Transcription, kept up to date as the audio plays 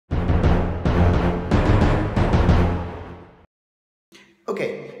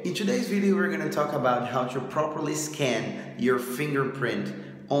Okay, in today's video we're going to talk about how to properly scan your fingerprint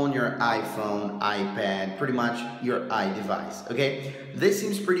on your iPhone, iPad, pretty much your iDevice, okay? This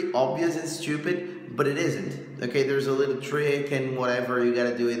seems pretty obvious and stupid, but it isn't, okay? There's a little trick and whatever, you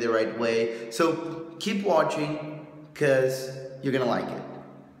gotta do it the right way. So keep watching because you're gonna like it,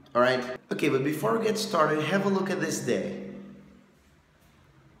 all right? Okay, but before we get started, have a look at this day.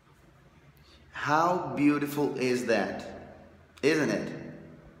 How beautiful is that? Isn't it?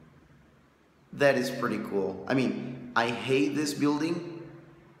 That is pretty cool. I mean, I hate this building,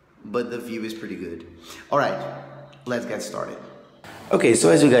 but the view is pretty good. All right, let's get started. Okay, so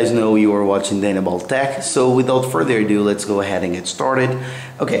as you guys know, you are watching Dana About Tech. So without further ado, let's go ahead and get started.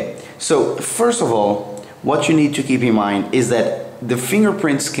 Okay, so first of all, what you need to keep in mind is that the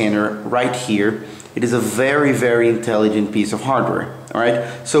fingerprint scanner right here, it is a very, very intelligent piece of hardware. All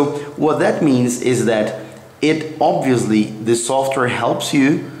right, so what that means is that it obviously, the software helps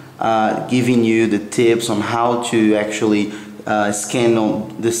you, giving you the tips on how to actually scan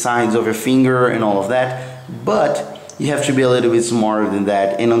on the sides of your finger and all of that, but you have to be a little bit smarter than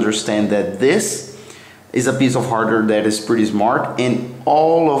that and understand that this is a piece of hardware that is pretty smart and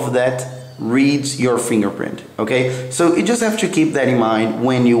all of that reads your fingerprint. Okay, so you just have to keep that in mind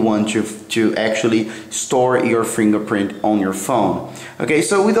when you want to actually store your fingerprint on your phone. Okay,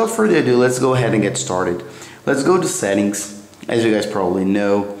 so without further ado, let's go ahead and get started. Let's go to settings, as you guys probably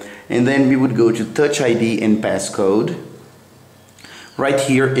know, and then we would go to Touch ID and passcode. Right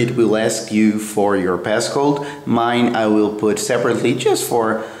here it will ask you for your passcode. Mine I will put separately just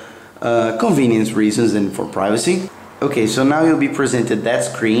for convenience reasons and for privacy. Okay, so now you'll be presented that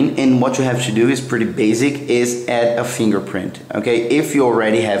screen, and what you have to do is pretty basic, is add a fingerprint. Okay, if you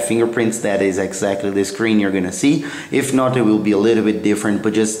already have fingerprints, that is exactly the screen you're gonna see. If not, it will be a little bit different,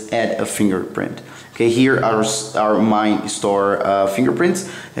 but just add a fingerprint. Okay, here are my store fingerprints.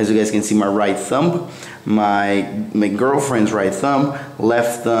 As you guys can see, my right thumb, my girlfriend's right thumb,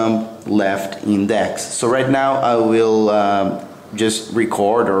 left index. So right now I will just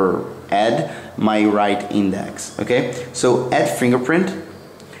record or add my right index. Okay, so add fingerprint,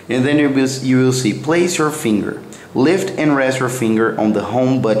 and then you will see place your finger, lift and rest your finger on the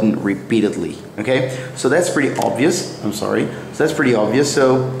home button repeatedly. Okay, so that's pretty obvious. I'm sorry, so that's pretty obvious.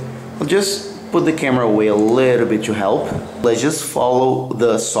 So I'll just put the camera away a little bit to help. Let's just follow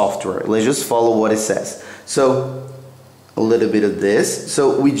the software. Let's just follow what it says. So a little bit of this.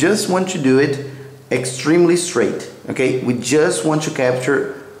 So we just want to do it extremely straight. Okay, we just want to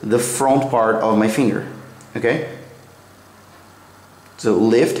capture the front part of my finger. Okay, so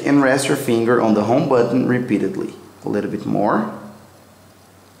lift and rest your finger on the home button repeatedly. A little bit more.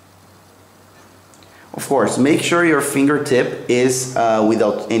 Of course, make sure your fingertip is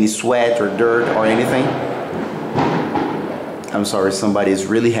without any sweat or dirt or anything. I'm sorry, somebody is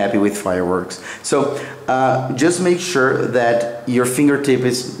really happy with fireworks. So just make sure that your fingertip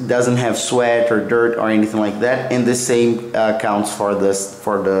doesn't have sweat or dirt or anything like that, and the same counts for the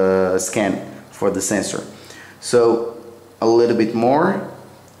scan, for the sensor. So a little bit more,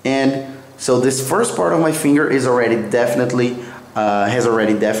 and so this first part of my finger is already definitely has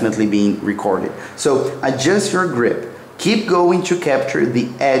already definitely been recorded. So adjust your grip. Keep going to capture the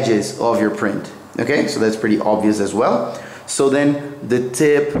edges of your print. Okay, so that's pretty obvious as well. So then the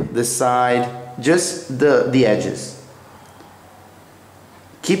tip, the side, just the edges.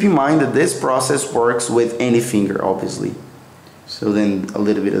 Keep in mind that this process works with any finger, obviously. So then a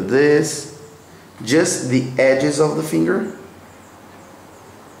little bit of this, just the edges of the finger.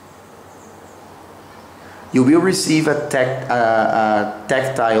 You will receive a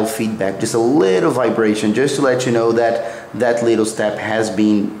tactile feedback, just a little vibration, just to let you know that that little step has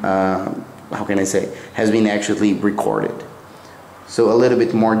been, how can I say, has been actually recorded. So a little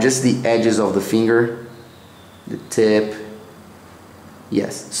bit more, just the edges of the finger, the tip.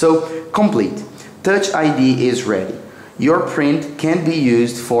 Yes, so complete. Touch ID is ready. Your print can be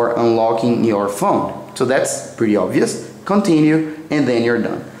used for unlocking your phone. So that's pretty obvious. Continue, and then you're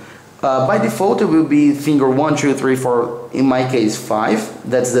done. By default, it will be finger 1, 2, 3, 4, in my case 5.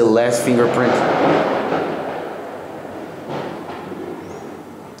 That's the last fingerprint.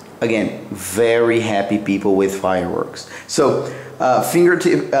 Again, very happy people with fireworks. So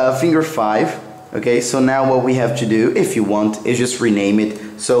finger 5. Okay, so now what we have to do, if you want, is just rename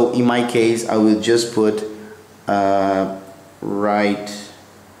it. So in my case, I will just put right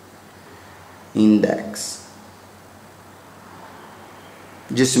index,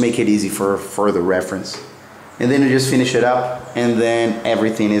 just to make it easy for further reference. And then you just finish it up, and then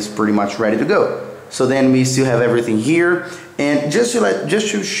everything is pretty much ready to go. So then we still have everything here. And just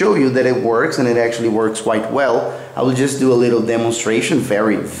to show you that it works, and it actually works quite well, I will just do a little demonstration,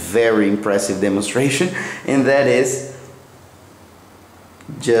 very, very impressive demonstration, and that is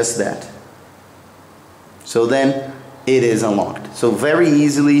just that. So then it is unlocked. So very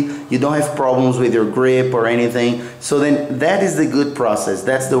easily, you don't have problems with your grip or anything. So then that is the good process.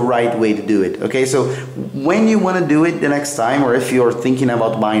 That's the right way to do it. Okay, so when you want to do it the next time, or if you're thinking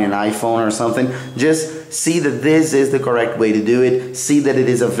about buying an iPhone or something, just see that this is the correct way to do it. See that it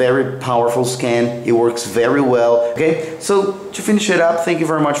is a very powerful scan. It works very well. Okay, so to finish it up, thank you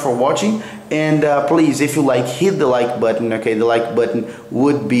very much for watching. And please, if you like, hit the like button. Okay, the like button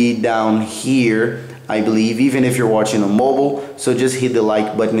would be down here, I believe, even if you're watching on mobile. So just hit the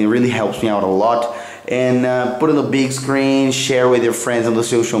like button. It really helps me out a lot. And put on the big screen, share with your friends on the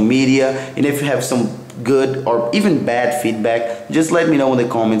social media. And if you have some good or even bad feedback, just let me know in the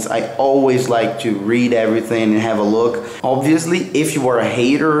comments. I always like to read everything and have a look. Obviously, if you are a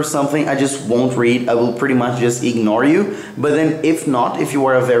hater or something, I just won't read. I will pretty much just ignore you. But then if not, if you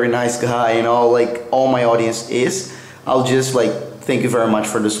are a very nice guy and all my audience is, I'll just thank you very much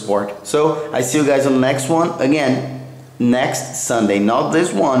for the support. So I see you guys on the next one. Again, next Sunday, not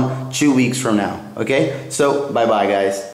this one, 2 weeks from now. Okay, so bye bye guys.